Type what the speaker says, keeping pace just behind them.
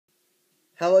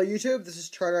Hello YouTube, this is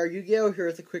ChardarYuGiOh here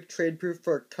with a quick trade proof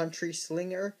for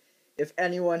Countryslinger. If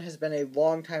anyone has been a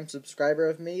long-time subscriber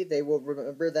of me, they will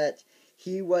remember that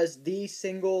he was the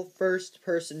single first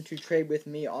person to trade with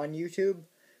me on YouTube,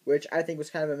 which I think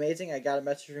was kind of amazing. I got a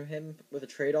message from him with a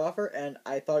trade offer, and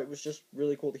I thought it was just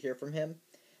really cool to hear from him.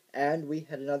 And we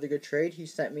had another good trade. He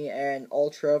sent me an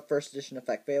Ultra First Edition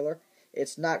Effect Veiler.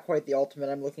 It's not quite the ultimate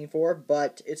I'm looking for,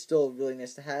 but it's still really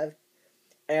nice to have.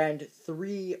 And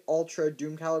 3 Ultra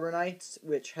Doom Caliber Knights,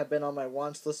 which have been on my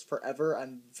wants list forever.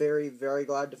 I'm very, very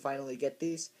glad to finally get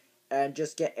these, and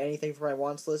just get anything for my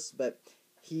wants list, but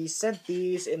he sent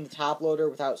these in the top loader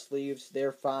without sleeves.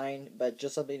 They're fine, but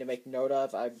just something to make note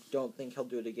of. I don't think he'll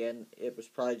do it again. It was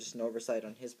probably just an oversight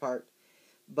on his part.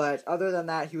 But other than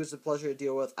that, he was a pleasure to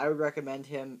deal with. I would recommend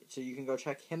him, so you can go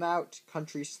check him out,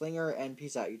 Countryslinger, and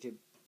peace out, YouTube.